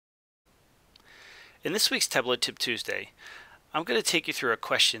In this week's Tableau Tip Tuesday, I'm going to take you through a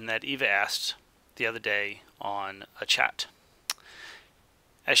question that Eva asked the other day on a chat.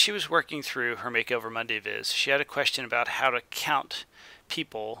 As she was working through her Makeover Monday viz, she had a question about how to count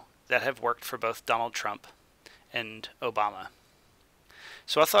people that have worked for both Donald Trump and Obama.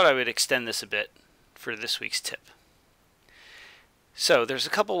 So I thought I would extend this a bit for this week's tip. So there's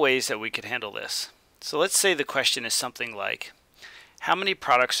a couple ways that we could handle this. So let's say the question is something like, how many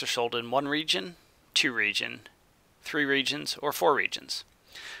products are sold in one region, two regions, three regions, or four regions?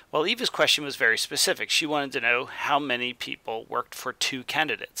 Well, Eva's question was very specific. She wanted to know how many people worked for two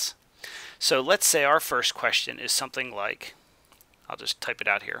candidates. So let's say our first question is something like, I'll just type it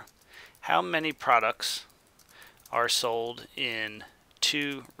out here. How many products are sold in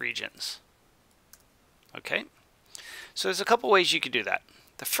two regions? Okay, so there's a couple ways you could do that.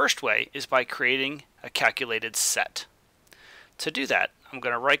 The first way is by creating a calculated set. To do that, I'm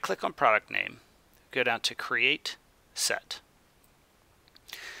going to right click on product name, go down to create set,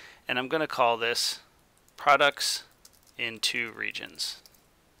 and I'm going to call this products in two regions.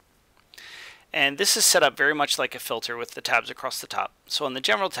 And this is set up very much like a filter with the tabs across the top. So on the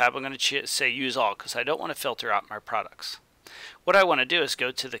general tab, I'm going to say use all because I don't want to filter out my products. What I want to do is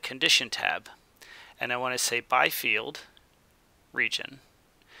go to the condition tab, and I want to say by field region,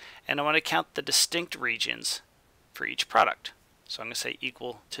 and I want to count the distinct regions for each product. So I'm going to say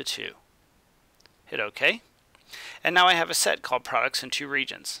equal to 2. Hit OK. And now I have a set called products in two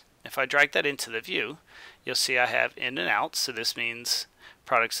regions. If I drag that into the view, you'll see I have in and out. So this means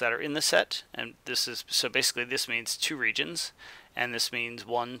products that are in the set, and this is so basically this means two regions, and this means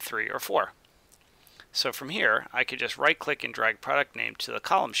 1, 3, or 4. So from here, I could just right click and drag product name to the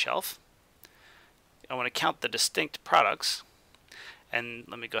column shelf. I want to count the distinct products, and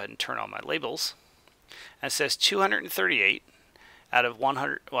let me go ahead and turn on my labels. And it says 238 out of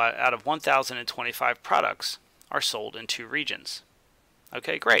 1,025 products are sold in two regions.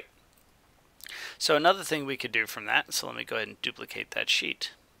 Okay, great. So another thing we could do from that, so let me go ahead and duplicate that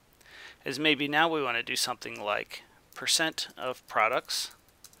sheet, is maybe now we want to do something like percent of products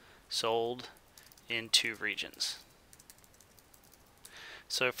sold in two regions.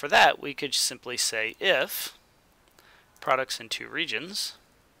 So for that, we could simply say if products in two regions,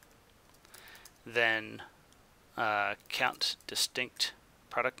 then count distinct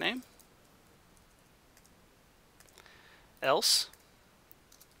product name, else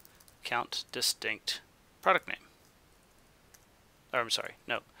count distinct product name. Or I'm sorry,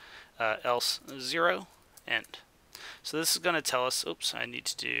 no, else 0 end. So this is going to tell us, oops, I need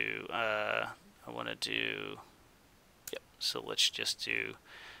to do, I want to do, yep, so let's just do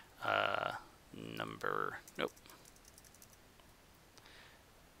number, nope.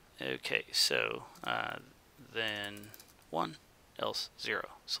 Okay, so then 1, else 0.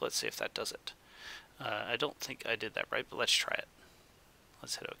 So let's see if that does it. I don't think I did that right, but let's try it.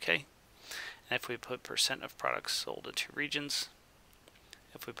 Let's hit OK. And if we put percent of products sold in two regions,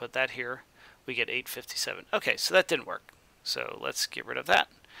 if we put that here, we get 857. Okay, so that didn't work. So let's get rid of that.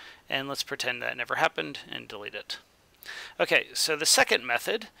 And let's pretend that never happened and delete it. Okay, so the second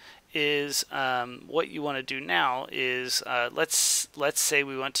method is what you want to do now is let's say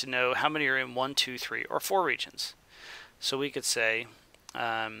we want to know how many are in 1, 2, 3, or 4 regions. So we could say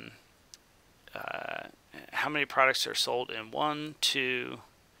how many products are sold in 1, 2,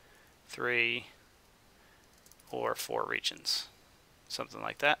 3, or 4 regions, something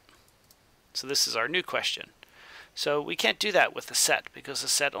like that. So this is our new question. So we can't do that with a set because the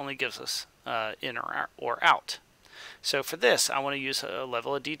set only gives us in or out. So for this, I want to use a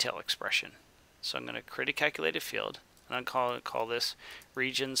level of detail expression. So I'm going to create a calculated field, and I'm going to call this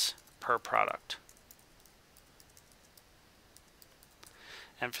regions per product.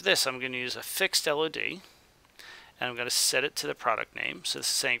 And for this, I'm going to use a fixed LOD, and I'm going to set it to the product name. So this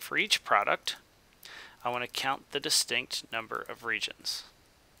is saying for each product, I want to count the distinct number of regions,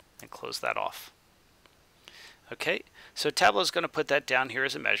 and close that off. Okay, so Tableau is going to put that down here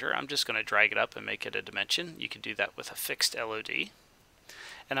as a measure. I'm just going to drag it up and make it a dimension. You can do that with a fixed LOD.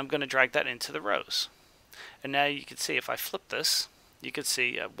 And I'm going to drag that into the rows. And now you can see if I flip this, you can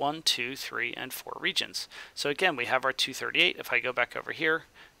see 1, 2, 3, and 4 regions. So again, we have our 238. If I go back over here,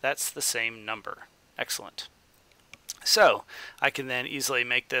 that's the same number. Excellent. So I can then easily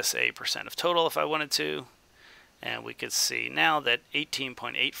make this a percent of total if I wanted to. And we could see now that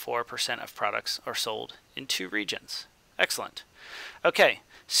 18.84% of products are sold in two regions. Excellent. Okay,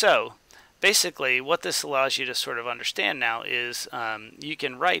 so basically what this allows you to sort of understand now is you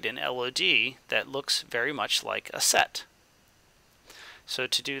can write an LOD that looks very much like a set. So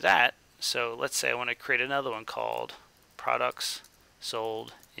to do that, so let's say I want to create another one called products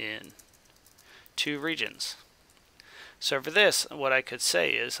sold in 2 regions. So for this, what I could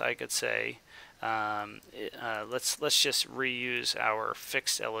say is let's just reuse our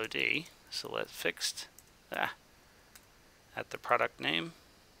fixed LOD. So let fixed at the product name,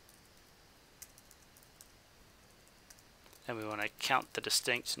 and we want to count the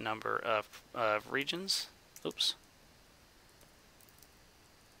distinct number of regions. Oops.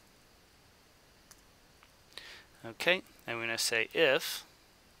 Okay, and we're going to say if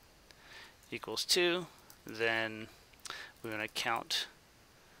equals 2, then we want to count,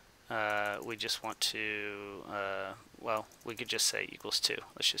 we just want to, well, we could just say equals 2.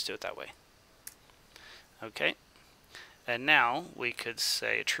 Let's just do it that way. Okay, and now we could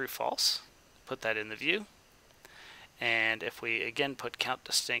say true false, put that in the view, and if we again put count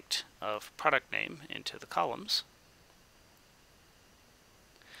distinct of product name into the columns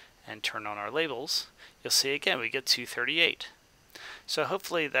and turn on our labels, you'll see again we get 238. So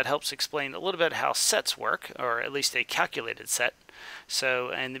hopefully that helps explain a little bit how sets work, or at least a calculated set.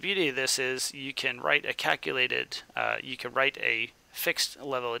 So, and the beauty of this is you can write a fixed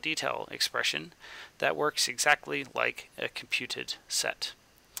level of detail expression that works exactly like a computed set.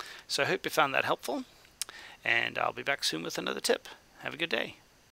 So I hope you found that helpful, and I'll be back soon with another tip. Have a good day.